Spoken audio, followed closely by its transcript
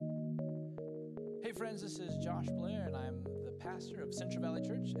Hey friends, this is Josh Blair, and I'm the pastor of Central Valley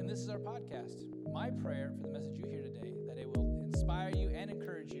Church, and this is our podcast. My prayer for the message you hear today, that it will inspire you and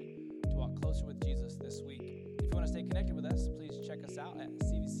encourage you to walk closer with Jesus this week. If you want to stay connected with us, please check us out at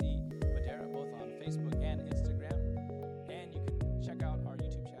CVC Madera, both on Facebook and Instagram, and you can check out our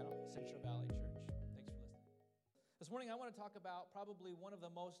YouTube channel, Central Valley Church. Thanks for listening. This morning I want to talk about probably one of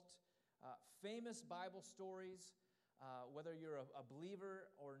the most famous Bible stories. Whether you're a believer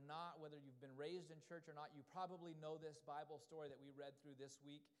or not, whether you've been raised in church or not, you probably know this Bible story that we read through this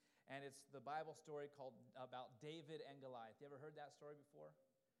week, and it's the Bible story called about David and Goliath. You ever heard that story before?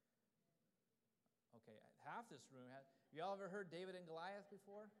 Okay, half this room has. Y'all ever heard David and Goliath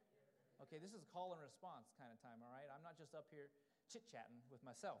before? Okay, this is call and response kind of time, all right? I'm not just up here chit-chatting with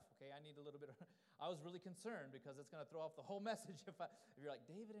myself, okay? I need a little bit of, I was really concerned because it's going to throw off the whole message if you're like,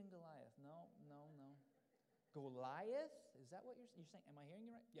 David and Goliath. No. Goliath? Is that what you're saying? Am I hearing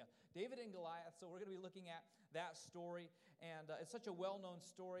you right? Yeah, David and Goliath. So we're going to be looking at that story, and it's such a well-known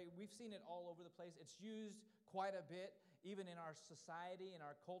story. We've seen it all over the place. It's used quite a bit, even in our society, in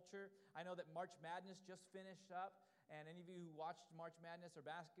our culture. I know that March Madness just finished up, and any of you who watched March Madness or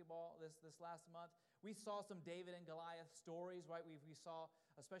basketball this last month, we saw some David and Goliath stories, right? We saw,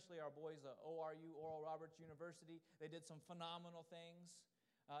 especially our boys, ORU, Oral Roberts University. They did some phenomenal things.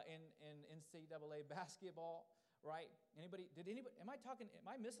 In NCAA basketball, right? Am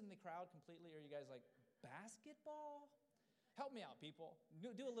I missing the crowd completely, or are you guys like, basketball? Help me out, people.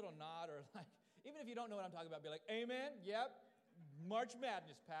 Do a little nod, or like, even if you don't know what I'm talking about, be like, amen, yep, March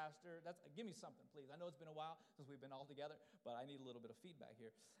Madness, Pastor. Give me something, please. I know it's been a while since we've been all together, but I need a little bit of feedback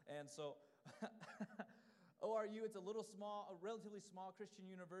here. And so, ORU, it's a relatively small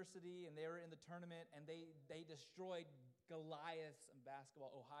Christian university, and they were in the tournament, and they destroyed Goliaths in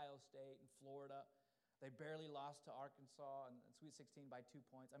basketball, Ohio State and Florida. They barely lost to Arkansas in Sweet 16 by 2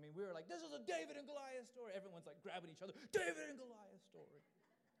 points. I mean, we were like, this is a David and Goliath story. Everyone's like grabbing each other, David and Goliath story.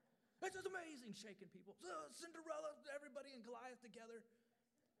 This is amazing, shaking people. Cinderella, everybody and Goliath together. It's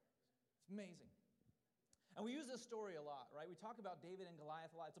amazing. And we use this story a lot, right? We talk about David and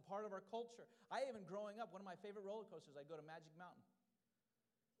Goliath a lot. It's a part of our culture. Even growing up, one of my favorite roller coasters, I'd go to Magic Mountain.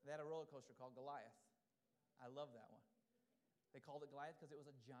 They had a roller coaster called Goliath. I love that one. They called it Goliath because it was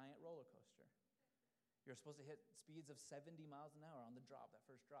a giant roller coaster. You're supposed to hit speeds of 70 miles an hour on the drop, that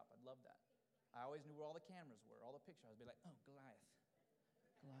first drop. I'd love that. I always knew where all the cameras were, all the pictures. I'd be like, oh, Goliath.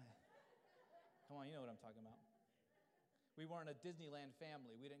 Come on, you know what I'm talking about. We weren't a Disneyland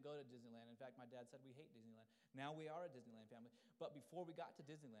family. We didn't go to Disneyland. In fact, my dad said we hate Disneyland. Now we are a Disneyland family. But before we got to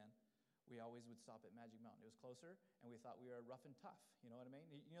Disneyland, we always would stop at Magic Mountain. It was closer, and we thought we were rough and tough. You know what I mean?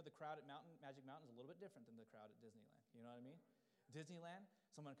 You know, the crowd at Magic Mountain is a little bit different than the crowd at Disneyland. You know what I mean? Disneyland,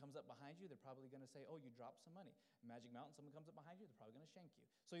 someone comes up behind you, they're probably going to say, oh, you dropped some money. Magic Mountain, someone comes up behind you, they're probably going to shank you.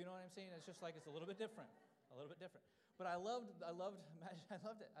 So you know what I'm saying? It's just like it's a little bit different. But I loved it. I loved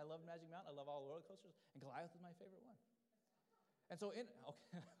Magic Mountain. I love all the roller coasters, and Goliath was my favorite one. And so, okay,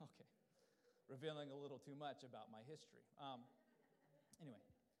 revealing a little too much about my history. Anyway,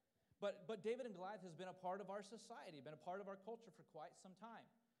 but David and Goliath has been a part of our society, been a part of our culture for quite some time.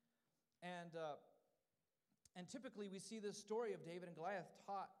 And typically we see this story of David and Goliath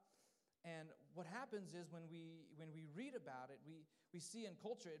taught, and what happens is when we read about it, we see in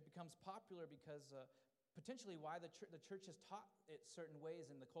culture it becomes popular because potentially why the church has taught it certain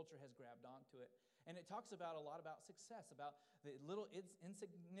ways and the culture has grabbed onto it. And it talks about a lot about success, about the little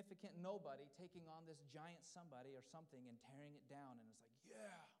insignificant nobody taking on this giant somebody or something and tearing it down, and it's like,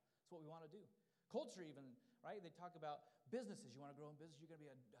 yeah, that's what we want to do. Culture even, right? They talk about businesses. You want to grow in business, you're going to be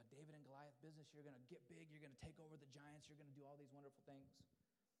a David and Goliath business. You're going to get big. You're going to take over the giants. You're going to do all these wonderful things.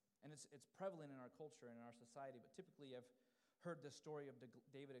 And it's prevalent in our culture and in our society. But typically I've heard this story of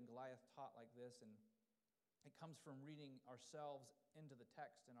David and Goliath taught like this, and it comes from reading ourselves into the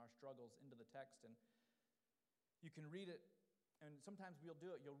text and our struggles into the text. And you can read it, and sometimes we'll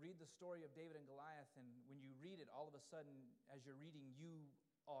do it. You'll read the story of David and Goliath, and when you read it, all of a sudden, as you're reading, you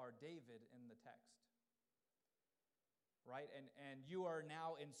are David in the text. Right? And you are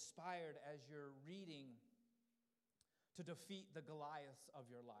now inspired as you're reading to defeat the Goliaths of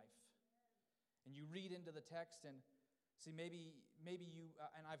your life. And you read into the text and see, maybe you,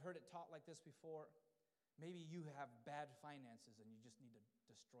 and I've heard it taught like this before, maybe you have bad finances and you just need to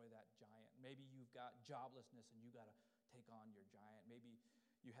destroy that giant. Maybe you've got joblessness and you got to take on your giant. Maybe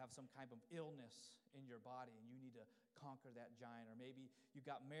you have some kind of illness in your body and you need to conquer that giant. Or maybe you've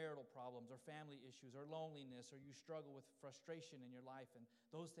got marital problems or family issues or loneliness, or you struggle with frustration in your life, and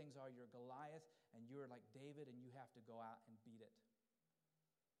those things are your Goliath, and you're like David and you have to go out and beat it.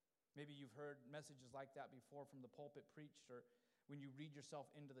 Maybe you've heard messages like that before from the pulpit preached, or when you read yourself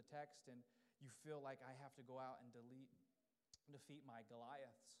into the text and you feel like I have to go out and defeat my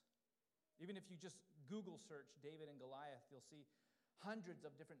Goliaths. Even if you just Google search David and Goliath, you'll see hundreds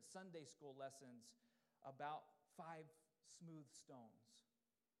of different Sunday school lessons about 5 smooth stones.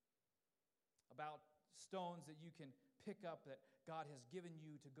 About stones that you can pick up that God has given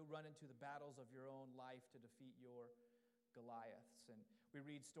you to go run into the battles of your own life to defeat your Goliaths. And we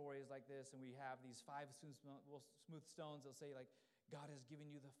read stories like this, and we have these 5 smooth stones. They'll say, like, God has given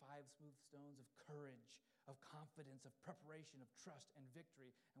you the 5 smooth stones of courage, of confidence, of preparation, of trust, and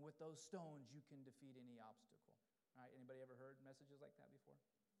victory. And with those stones, you can defeat any obstacle. All right, anybody ever heard messages like that before?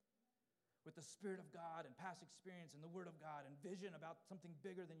 With the Spirit of God and past experience and the Word of God and vision about something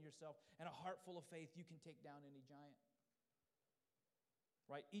bigger than yourself and a heart full of faith, you can take down any giant.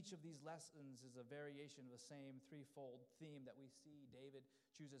 Right? Each of these lessons is a variation of the same threefold theme that we see. David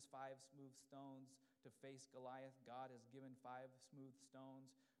chooses 5 smooth stones to face Goliath. God has given 5 smooth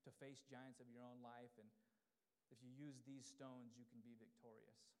stones to face giants of your own life. And if you use these stones, you can be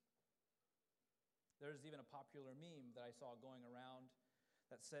victorious. There's even a popular meme that I saw going around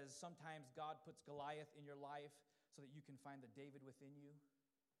that says sometimes God puts Goliath in your life so that you can find the David within you.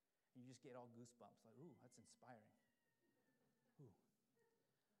 And you just get all goosebumps, like, ooh, that's inspiring. Ooh,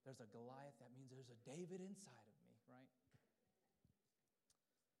 there's a Goliath, that means there's a David inside of me, right?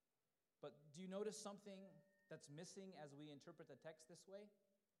 But do you notice something that's missing as we interpret the text this way?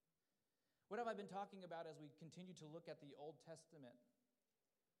 What have I been talking about as we continue to look at the Old Testament?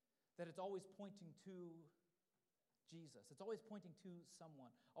 That it's always pointing to Jesus. It's always pointing to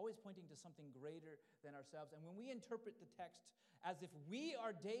someone, always pointing to something greater than ourselves. And when we interpret the text as if we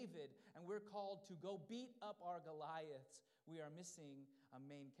are David and we're called to go beat up our Goliaths, we are missing a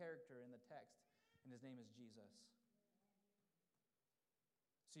main character in the text, and his name is Jesus.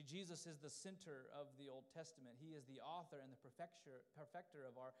 See, Jesus is the center of the Old Testament. He is the author and the perfecter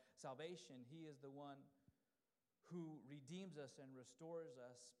of our salvation. He is the one who redeems us and restores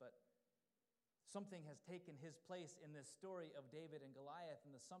us, but something has taken his place in this story of David and Goliath,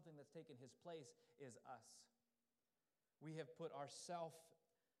 and the something that's taken his place is us. We have put ourselves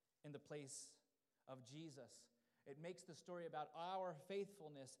in the place of Jesus. It makes the story about our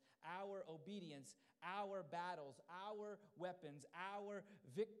faithfulness, our obedience, our battles, our weapons, our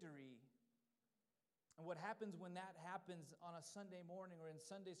victory. And what happens when that happens on a Sunday morning or in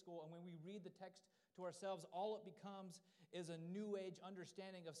Sunday school, and when we read the text to ourselves, all it becomes is a new age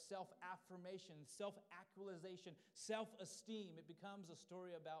understanding of self-affirmation, self-actualization, self-esteem. It becomes a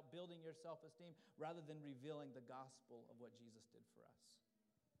story about building your self-esteem rather than revealing the gospel of what Jesus did for us.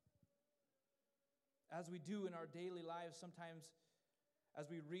 As we do in our daily lives, sometimes as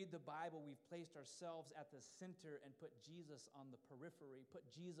we read the Bible, we've placed ourselves at the center and put Jesus on the periphery, put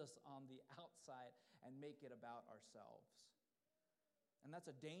Jesus on the outside, and make it about ourselves. And that's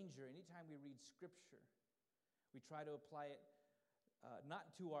a danger. Anytime we read Scripture, we try to apply it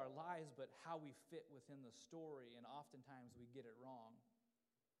not to our lives, but how we fit within the story, and oftentimes we get it wrong.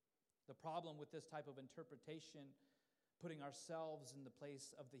 The problem with this type of interpretation, putting ourselves in the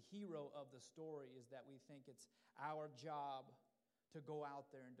place of the hero of the story, is that we think it's our job to go out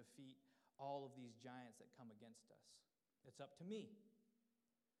there and defeat all of these giants that come against us. It's up to me.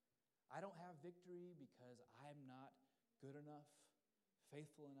 I don't have victory because I'm not good enough,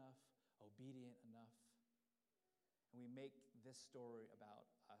 faithful enough, obedient enough. And we make this story about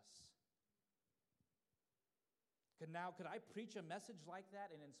us. Could I preach a message like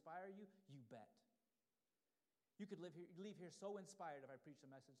that and inspire you? You bet. You could leave here so inspired if I preached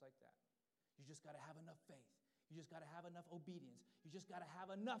a message like that. You just got to have enough faith. You just got to have enough obedience. You just got to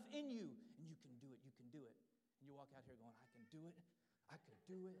have enough in you, and you can do it. You can do it. And you walk out here going, I can do it. I can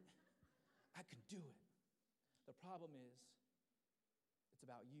do it. I can do it. The problem is, it's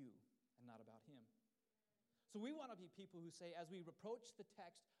about you and not about him. So we want to be people who say, as we approach the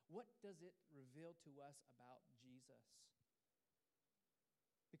text, what does it reveal to us about Jesus?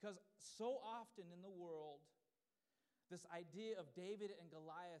 Because so often in the world, this idea of David and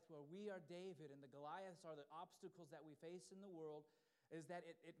Goliath, where we are David and the Goliaths are the obstacles that we face in the world, is that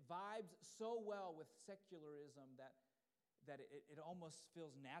it vibes so well with secularism that it almost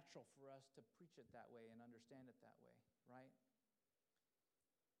feels natural for us to preach it that way and understand it that way, right?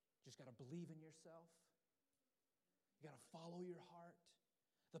 Just got to believe in yourself. You got to follow your heart.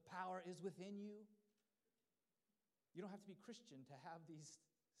 The power is within you. You don't have to be Christian to have these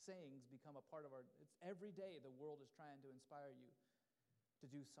sayings become a part of it's every day the world is trying to inspire you to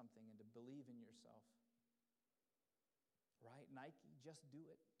do something and to believe in yourself. Right? Nike, just do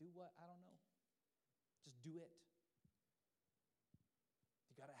it. Do what? I don't know. Just do it.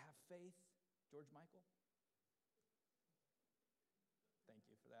 You got to have faith. George Michael? Thank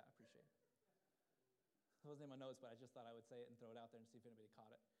you for that. I appreciate it. It wasn't in my notes, but I just thought I would say it and throw it out there and see if anybody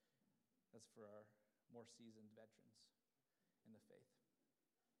caught it. That's for our more seasoned veterans in the faith.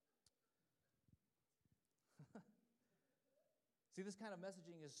 See, this kind of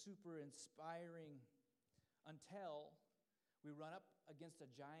messaging is super inspiring until we run up against a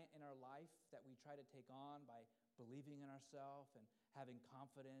giant in our life that we try to take on by believing in ourselves and having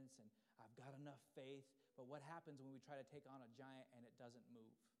confidence and I've got enough faith. But what happens when we try to take on a giant and it doesn't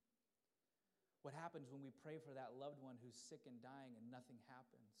move? What happens when we pray for that loved one who's sick and dying and nothing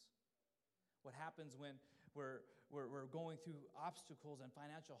happens? What happens when we're going through obstacles and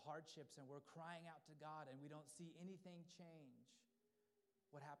financial hardships and we're crying out to God and we don't see anything change?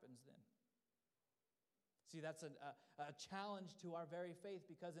 What happens then? See, that's a challenge to our very faith,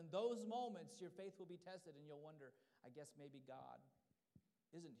 because in those moments your faith will be tested and you'll wonder, I guess maybe God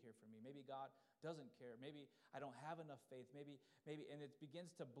isn't here for me. Maybe God doesn't care. Maybe I don't have enough faith. Maybe, and it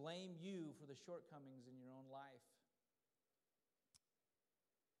begins to blame you for the shortcomings in your own life.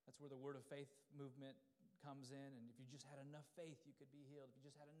 That's where the Word of Faith movement comes in. And if you just had enough faith, you could be healed. If you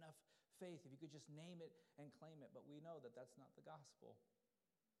just had enough faith, if you could just name it and claim it. But we know that that's not the gospel.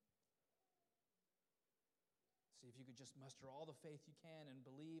 See, if you could just muster all the faith you can and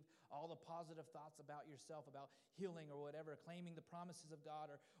believe all the positive thoughts about yourself, about healing or whatever, claiming the promises of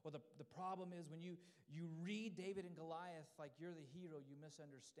God, or the problem is when you read David and Goliath like you're the hero, you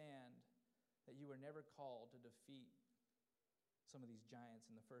misunderstand that you were never called to defeat some of these giants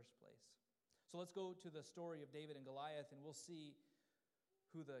in the first place. So let's go to the story of David and Goliath, and we'll see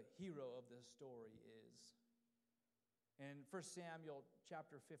who the hero of this story is. In 1 Samuel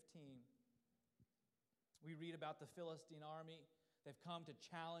chapter 15, we read about the Philistine army. They've come to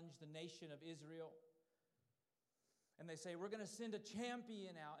challenge the nation of Israel. And they say, we're going to send a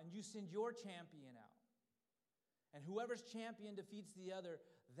champion out, and you send your champion out. And whoever's champion defeats the other,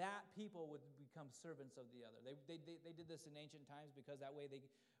 that people would become servants of the other. They did this in ancient times because that way they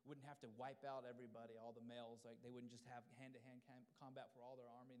wouldn't have to wipe out everybody, all the males. Like they wouldn't just have hand-to-hand combat for all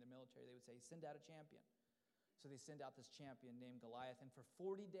their army in the military. They would say, send out a champion. So they send out this champion named Goliath. And for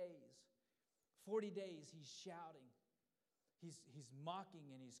 40 days he's shouting. He's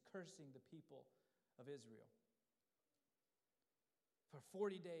mocking and he's cursing the people of Israel. For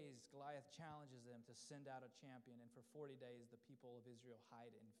 40 days, Goliath challenges them to send out a champion. And for 40 days, the people of Israel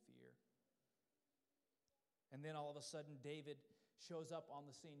hide in fear. And then all of a sudden, David shows up on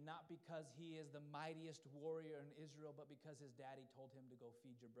the scene, not because he is the mightiest warrior in Israel, but because his daddy told him to go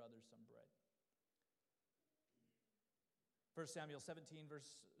feed your brothers some bread. 1 Samuel 17,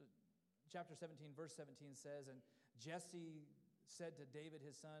 chapter 17, verse 17 says, and Jesse said to David,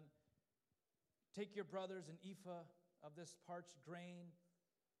 his son, take your brothers an ephah of this parched grain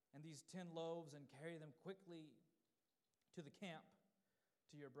and these 10 loaves and carry them quickly to the camp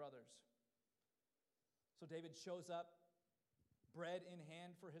to your brothers. So David shows up, bread in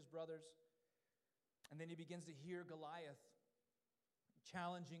hand for his brothers, and then he begins to hear Goliath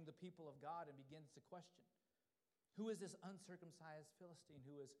challenging the people of God and begins to question, who is this uncircumcised Philistine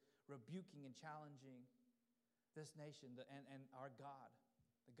who is rebuking and challenging this nation and our God,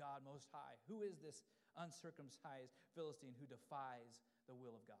 the God Most High? Who is this uncircumcised Philistine who defies the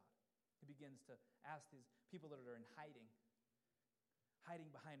will of God? He begins to ask these people that are in hiding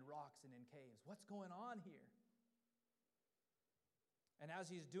behind rocks and in caves, what's going on here? And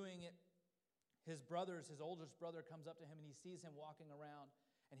as he's doing it, his oldest brother comes up to him and he sees him walking around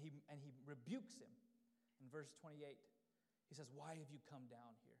and he rebukes him. In verse 28, he says, why have you come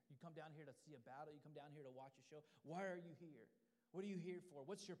down here? You come down here to see a battle? You come down here to watch a show? Why are you here? What are you here for?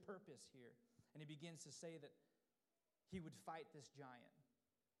 What's your purpose here? And he begins to say that he would fight this giant.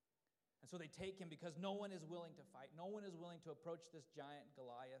 And so they take him because no one is willing to fight. No one is willing to approach this giant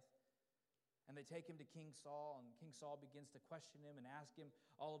Goliath. And they take him to King Saul, and King Saul begins to question him and ask him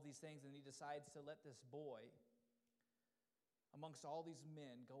all of these things, and he decides to let this boy, amongst all these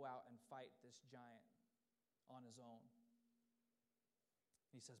men, go out and fight this giant on his own.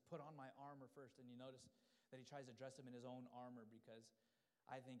 And he says, put on my armor first. And you notice that he tries to dress him in his own armor because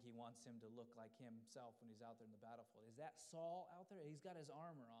I think he wants him to look like himself when he's out there in the battlefield. Is that Saul out there? He's got his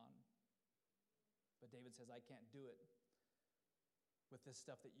armor on. But David says, I can't do it with this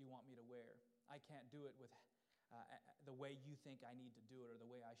stuff that you want me to wear. I can't do it with the way you think I need to do it or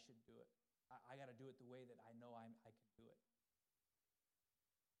the way I should do it. I got to do it the way that I know I can do it.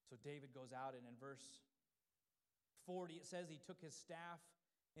 So David goes out, and in verse 40, it says he took his staff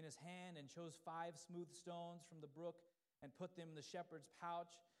in his hand and chose 5 smooth stones from the brook and put them in the shepherd's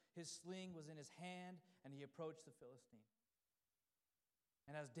pouch. His sling was in his hand, and he approached the Philistine.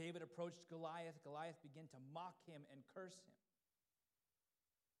 And as David approached Goliath, Goliath began to mock him and curse him.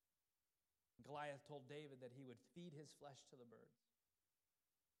 Goliath told David that he would feed his flesh to the birds.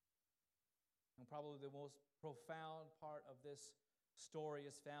 And probably the most profound part of this story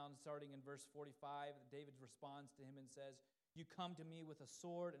is found starting in verse 45. David responds to him and says, "You come to me with a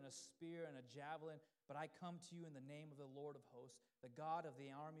sword and a spear and a javelin, but I come to you in the name of the Lord of hosts, the God of the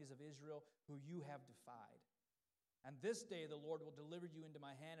armies of Israel, who you have defied. And this day the Lord will deliver you into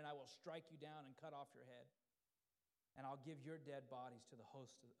my hand, and I will strike you down and cut off your head. And I'll give your dead bodies to the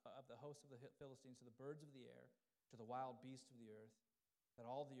host of the Philistines, to the birds of the air, to the wild beasts of the earth, that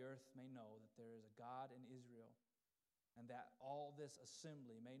all the earth may know that there is a God in Israel, and that all this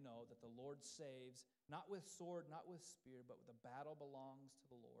assembly may know that the Lord saves, not with sword, not with spear, but the battle belongs to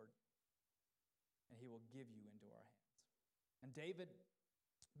the Lord, and he will give you into our hands." And David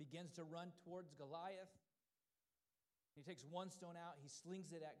begins to run towards Goliath. He takes one stone out, he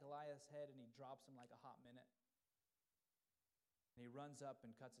slings it at Goliath's head, and he drops him like a hot minute. And he runs up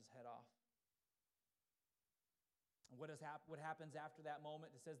and cuts his head off. And what happens after that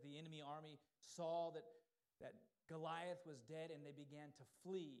moment? It says the enemy army saw that Goliath was dead, and they began to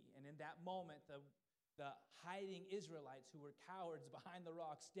flee. And in that moment, the hiding Israelites who were cowards behind the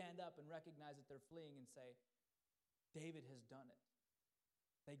rock stand up and recognize that they're fleeing and say, "David has done it."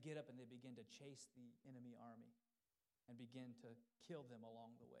 They get up and they begin to chase the enemy army and begin to kill them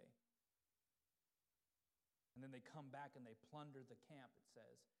along the way. And then they come back and they plunder the camp, it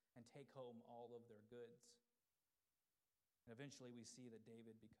says, and take home all of their goods. And eventually we see that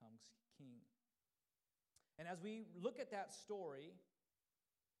David becomes king. And as we look at that story,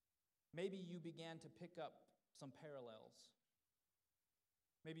 maybe you began to pick up some parallels.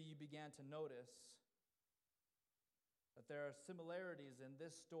 Maybe you began to notice that there are similarities in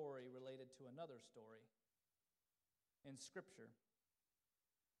this story related to another story in Scripture.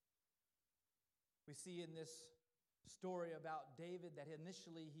 We see in this story about David that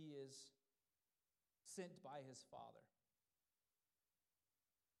initially he is sent by his father.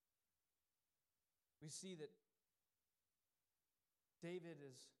 We see that David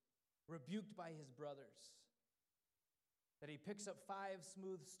is rebuked by his brothers, that he picks up 5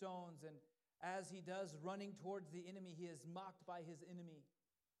 smooth stones, and as he does, running towards the enemy, he is mocked by his enemy.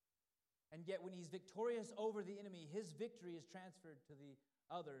 And yet when he's victorious over the enemy, his victory is transferred to the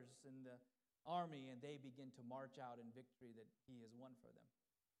others in the army, and they begin to march out in victory that he has won for them.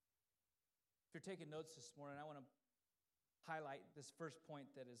 If you're taking notes this morning, I want to highlight this first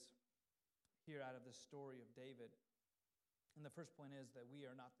point that is here out of the story of David. And the first point is that we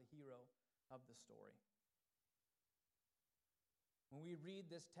are not the hero of the story. When we read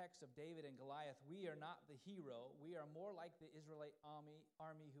this text of David and Goliath, we are not the hero. We are more like the Israelite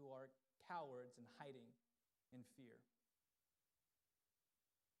army who are cowards and hiding in fear.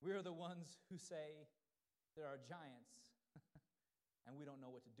 We are the ones who say there are giants and we don't know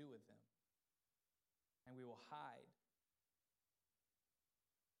what to do with them. And we will hide.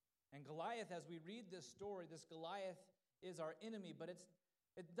 And Goliath, as we read this story, this Goliath is our enemy, but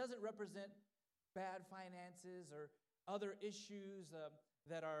it doesn't represent bad finances or other issues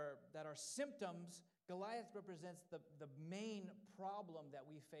that are symptoms. Goliath represents the main problem that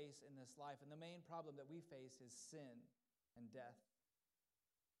we face in this life, and the main problem that we face is sin and death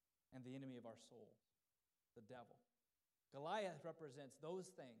and the enemy of our souls, the devil. Goliath represents those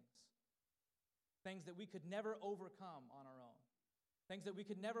things that we could never overcome on our own, things that we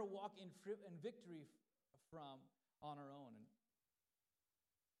could never walk in victory from on our own. And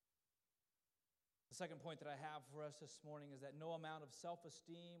the second point that I have for us this morning is that no amount of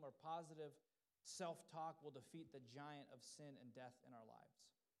self-esteem or positive self-talk will defeat the giant of sin and death in our lives.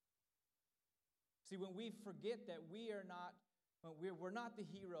 See, when we forget that we're not the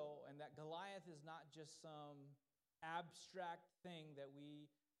hero, and that Goliath is not just some abstract thing that we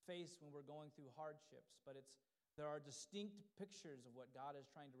face when we're going through hardships, but there are distinct pictures of what God is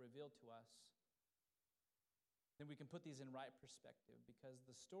trying to reveal to us, then we can put these in right perspective, because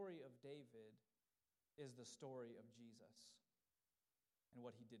the story of David is the story of Jesus and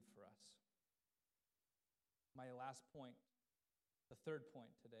what he did for us. My last point, the third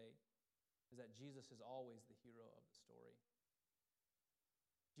point today, is that Jesus is always the hero of the story.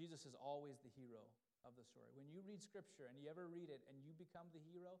 Jesus is always the hero of the story. When you read Scripture and you ever read it and you become the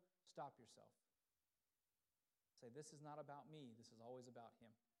hero, stop yourself. Say, this is not about me. This is always about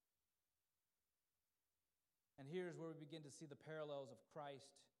him. And here's where we begin to see the parallels of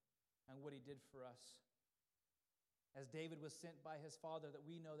Christ and what he did for us. As David was sent by his father, that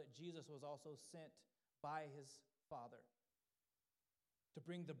we know that Jesus was also sent by his Father to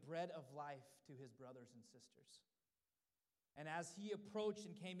bring the bread of life to his brothers and sisters. And as he approached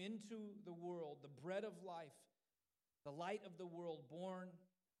and came into the world, the bread of life, the light of the world, born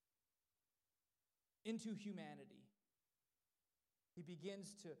into humanity. He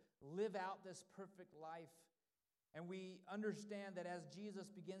begins to live out this perfect life. And we understand that as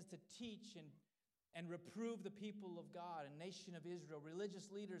Jesus begins to teach and reprove the people of God and nation of Israel,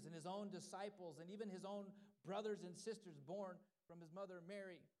 religious leaders and his own disciples, and even his own brothers and sisters born from his mother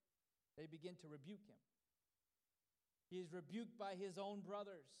Mary, they begin to rebuke him. He is rebuked by his own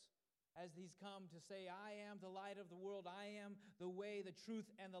brothers as he's come to say, I am the light of the world. I am the way, the truth,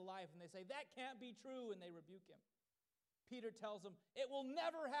 and the life. And they say, that can't be true, and they rebuke him. Peter tells him, it will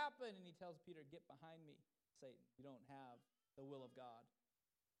never happen. And he tells Peter, get behind me, Satan. You don't have the will of God,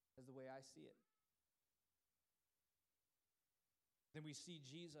 as the way I see it. Then we see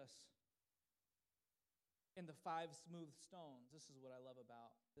Jesus in the 5 smooth stones. This is what I love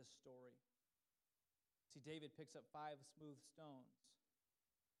about this story. See, David picks up 5 smooth stones.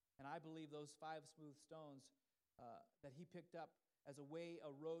 And I believe those 5 smooth stones that he picked up as a way, a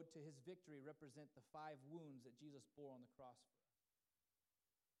road to his victory, represent the 5 wounds that Jesus bore on the cross for us.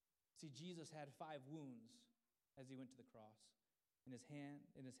 See, Jesus had 5 wounds as he went to the cross. In his hand,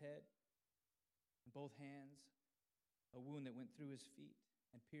 in his head, in both hands, a wound that went through his feet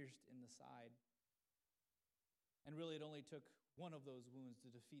and pierced in the side. And really, it only took one of those wounds to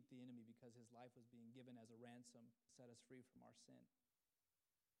defeat the enemy, because his life was being given as a ransom to set us free from our sin.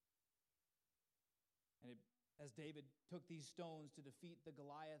 And as David took these stones to defeat the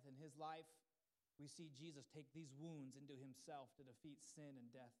Goliath in his life, we see Jesus take these wounds into himself to defeat sin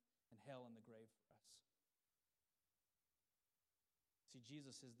and death and hell and the grave for us. See,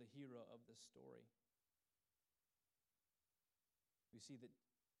 Jesus is the hero of this story. We see that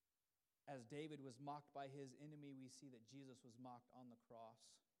as David was mocked by his enemy, we see that Jesus was mocked on the cross,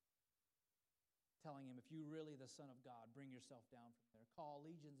 telling him, if you're really the Son of God, bring yourself down from there. Call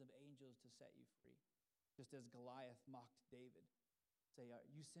legions of angels to set you free. Just as Goliath mocked David. Say,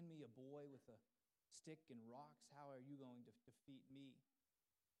 you send me a boy with a stick and rocks, how are you going to defeat me?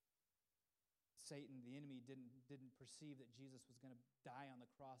 Satan, the enemy, didn't perceive that Jesus was going to die on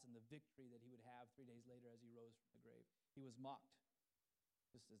the cross and the victory that he would have 3 days later as he rose from the grave. He was mocked,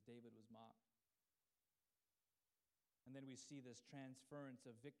 just as David was mocked. And then we see this transference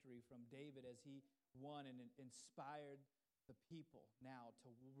of victory from David as he won and inspired the people now to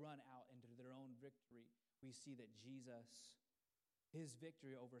run out into their own victory. We see that Jesus, his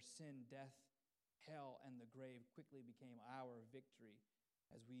victory over sin, death, hell, and the grave quickly became our victory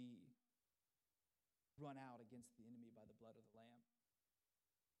as we run out against the enemy by the blood of the Lamb.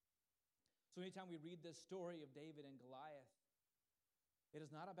 So anytime we read this story of David and Goliath, it is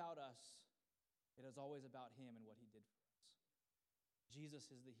not about us. It is always about him and what he did for us.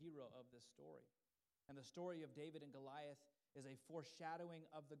 Jesus is the hero of this story. And the story of David and Goliath is a foreshadowing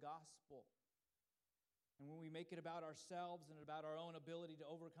of the gospel. And when we make it about ourselves and about our own ability to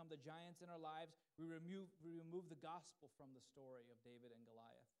overcome the giants in our lives, we remove the gospel from the story of David and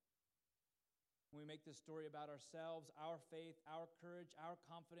Goliath. When we make this story about ourselves, our faith, our courage, our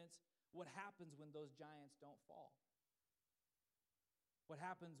confidence, what happens when those giants don't fall? What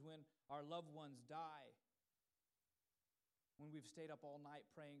happens when our loved ones die? When we've stayed up all night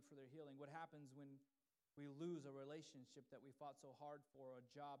praying for their healing? What happens when we lose a relationship that we fought so hard for, a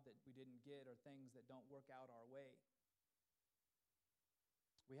job that we didn't get, or things that don't work out our way?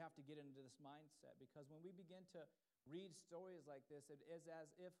 We have to get into this mindset, because when we begin to read stories like this, it is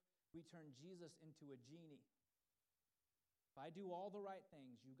as if we turn Jesus into a genie. If I do all the right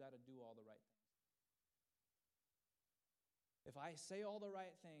things, you got to do all the right things. If I say all the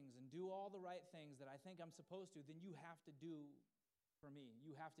right things and do all the right things that I think I'm supposed to, then you have to do for me.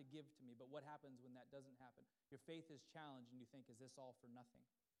 You have to give to me. But what happens when that doesn't happen? Your faith is challenged and you think, is this all for nothing?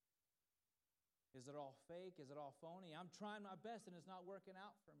 Is it all fake? Is it all phony? I'm trying my best and it's not working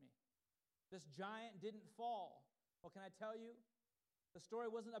out for me. This giant didn't fall. Well, can I tell you? The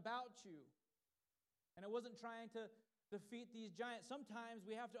story wasn't about you. And it wasn't trying to defeat these giants. Sometimes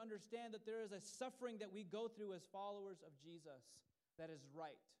we have to understand that there is a suffering that we go through as followers of Jesus that is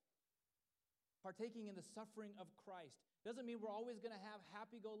right. Partaking in the suffering of Christ doesn't mean we're always going to have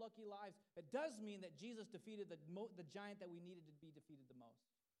happy-go-lucky lives. It does mean that Jesus defeated the giant that we needed to be defeated the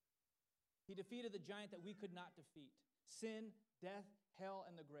most. He defeated the giant that we could not defeat. Sin, death, hell,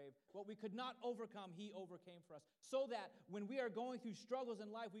 and the grave. What we could not overcome, he overcame for us. So that when we are going through struggles in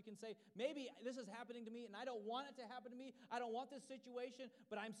life, we can say, maybe this is happening to me and I don't want it to happen to me. I don't want this situation,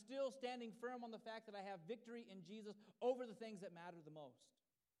 but I'm still standing firm on the fact that I have victory in Jesus over the things that matter the most.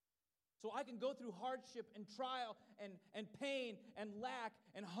 So I can go through hardship and trial and pain and lack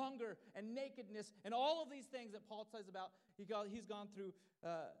and hunger and nakedness and all of these things that Paul says about. He's gone through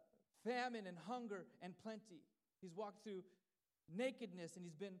famine and hunger and plenty. He's walked through nakedness, and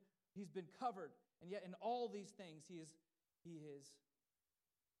he's been covered. And yet in all these things, he is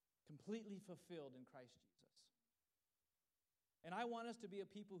completely fulfilled in Christ Jesus. And I want us to be a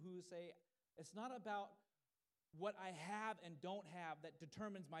people who say, it's not about what I have and don't have that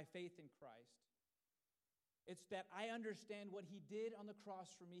determines my faith in Christ. It's that I understand what he did on the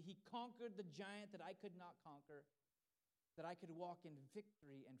cross for me. He conquered the giant that I could not conquer, that I could walk in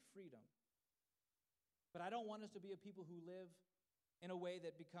victory and freedom. But I don't want us to be a people who live in a way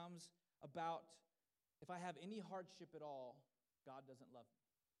that becomes about, if I have any hardship at all, God doesn't love me.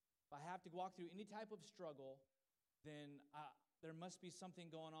 If I have to walk through any type of struggle, then there must be something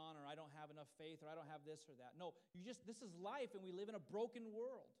going on, or I don't have enough faith, or I don't have this or that. No, this is life, and we live in a broken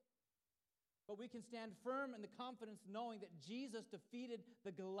world. But we can stand firm in the confidence knowing that Jesus defeated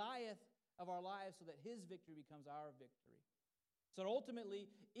the Goliath of our lives so that his victory becomes our victory. So ultimately,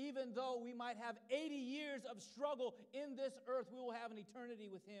 even though we might have 80 years of struggle in this earth, we will have an eternity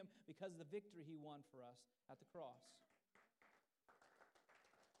with him because of the victory he won for us at the cross.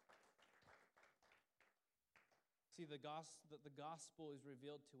 See, the gospel is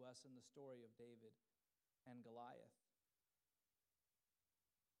revealed to us in the story of David and Goliath.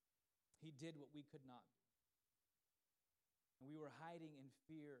 He did what we could not do. And we were hiding in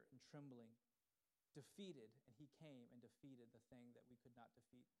fear and trembling, defeated, and he came and defeated the thing that we could not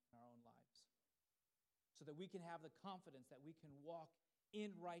defeat in our own lives. So that we can have the confidence that we can walk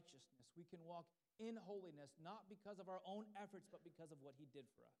in righteousness. We can walk in holiness, not because of our own efforts, but because of what he did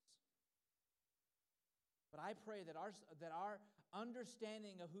for us. But I pray that our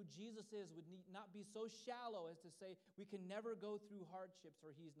understanding of who Jesus is would not be so shallow as to say we can never go through hardships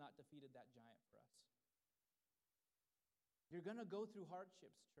or he's not defeated that giant for us. You're going to go through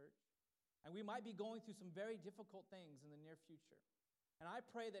hardships, church. And we might be going through some very difficult things in the near future. And I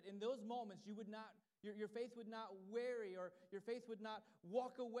pray that in those moments your faith would not weary, or your faith would not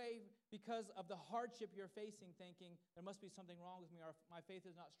walk away because of the hardship you're facing, thinking there must be something wrong with me, or my faith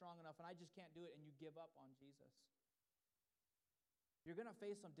is not strong enough and I just can't do it, and you give up on Jesus. You're going to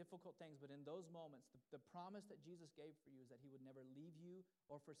face some difficult things, but in those moments, the promise that Jesus gave for you is that he would never leave you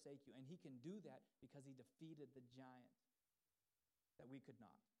or forsake you. And he can do that because he defeated the giant that we could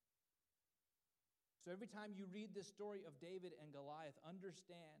not. So every time you read this story of David and Goliath,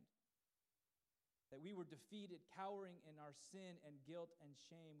 understand that we were defeated, cowering in our sin and guilt and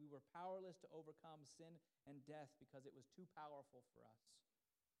shame. We were powerless to overcome sin and death because it was too powerful for us.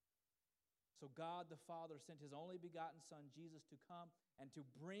 So God the Father sent his only begotten Son, Jesus, to come and to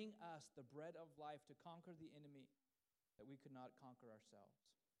bring us the bread of life, to conquer the enemy that we could not conquer ourselves.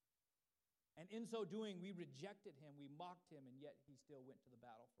 And in so doing, we rejected him, we mocked him, and yet he still went to the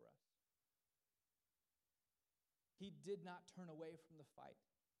battle for us. He did not turn away from the fight,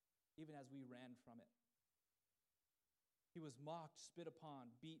 even as we ran from it. He was mocked, spit upon,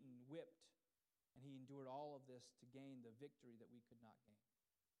 beaten, whipped, and he endured all of this to gain the victory that we could not gain.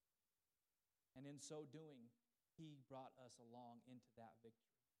 And in so doing, he brought us along into that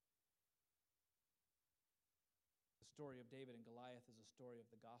victory. The story of David and Goliath is a story of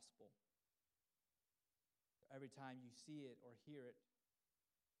the gospel. Every time you see it or hear it,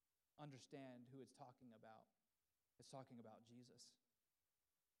 understand who it's talking about. It's talking about Jesus.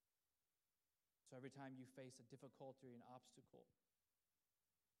 So every time you face a difficulty or an obstacle,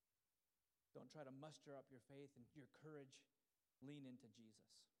 don't try to muster up your faith and your courage. Lean into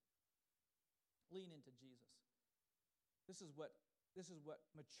Jesus. Lean into Jesus. This is what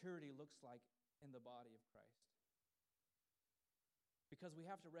maturity looks like in the body of Christ. Because we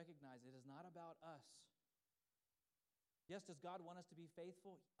have to recognize it is not about us. Yes, does God want us to be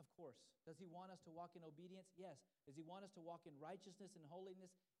faithful? Of course. Does he want us to walk in obedience? Yes. Does he want us to walk in righteousness and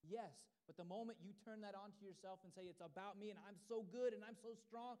holiness? Yes. But the moment you turn that onto yourself and say, it's about me and I'm so good and I'm so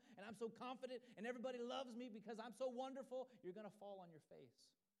strong and I'm so confident and everybody loves me because I'm so wonderful, you're going to fall on your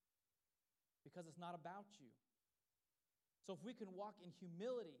face. Because it's not about you. So if we can walk in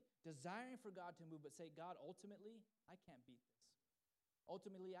humility, desiring for God to move, but say, God, ultimately, I can't beat this.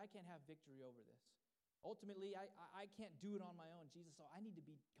 Ultimately, I can't have victory over this. Ultimately, I can't do it on my own, Jesus, so I need to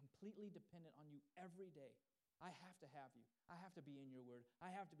be completely dependent on you every day. I have to have you. I have to be in your word.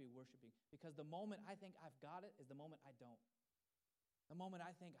 I have to be worshiping. Because the moment I think I've got it is the moment I don't. The moment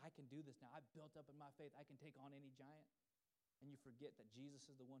I think I can do this now, I've built up in my faith, I can take on any giant. And you forget that Jesus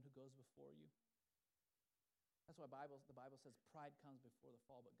is the one who goes before you. That's why the Bible says pride comes before the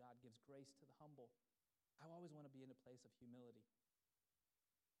fall, but God gives grace to the humble. I always want to be in a place of humility.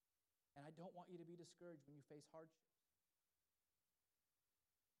 And I don't want you to be discouraged when you face hardships.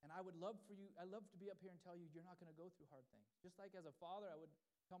 And I love to be up here and tell you you're not going to go through hard things. Just like as a father, I would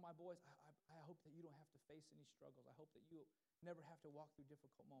Tell my boys, I hope that you don't have to face any struggles. I hope that you never have to walk through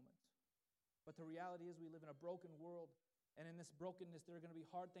difficult moments. But the reality is we live in a broken world, and in this brokenness, there are going to be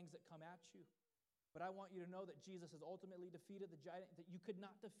hard things that come at you. But I want you to know that Jesus has ultimately defeated the giant that you could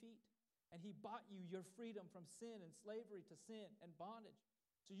not defeat. And he bought you your freedom from sin and slavery to sin and bondage.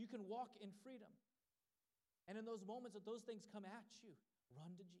 So you can walk in freedom. And in those moments that those things come at you,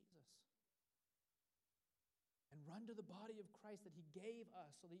 run to Jesus. And run to the body of Christ that he gave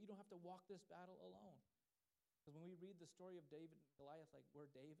us so that you don't have to walk this battle alone. Because when we read the story of David and Goliath, like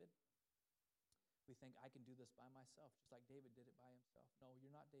we're David, we think, I can do this by myself, just like David did it by himself. No,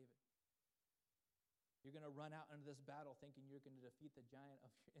 you're not David. You're going to run out into this battle thinking you're going to defeat the giant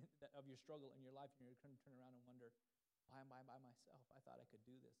of your struggle in your life, and you're going to turn around and wonder, why am I by myself? I thought I could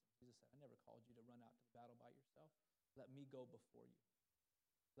do this. And Jesus said, I never called you to run out to the battle by yourself. Let me go before you.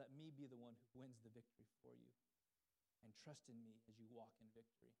 Let me be the one who wins the victory for you. And trust in me as you walk in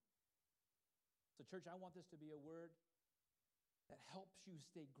victory. So church, I want this to be a word that helps you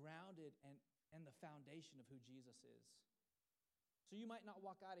stay grounded and the foundation of who Jesus is. So you might not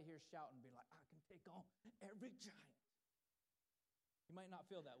walk out of here shouting and be like, I can take on every giant. You might not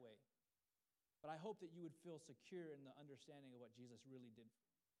feel that way. But I hope that you would feel secure in the understanding of what Jesus really did for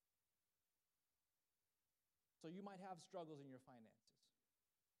you. So you might have struggles in your finances.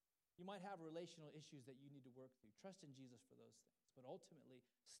 You might have relational issues that you need to work through. Trust in Jesus for those things. But ultimately,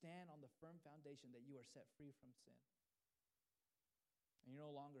 stand on the firm foundation that you are set free from sin. And you're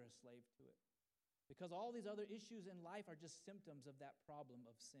no longer a slave to it. Because all these other issues in life are just symptoms of that problem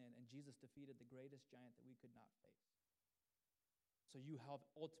of sin. And Jesus defeated the greatest giant that we could not face. So you have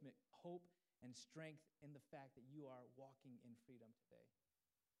ultimate hope and strength in the fact that you are walking in freedom today.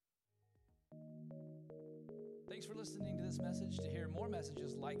 Thanks for listening to this message. To hear more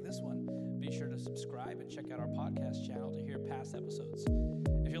messages like this one, be sure to subscribe and check out our podcast channel to hear past episodes.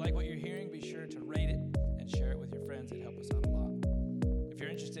 If you like what you're hearing, be sure to rate it and share it with your friends. It helps us out a lot. If you're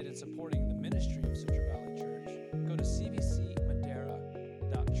interested in supporting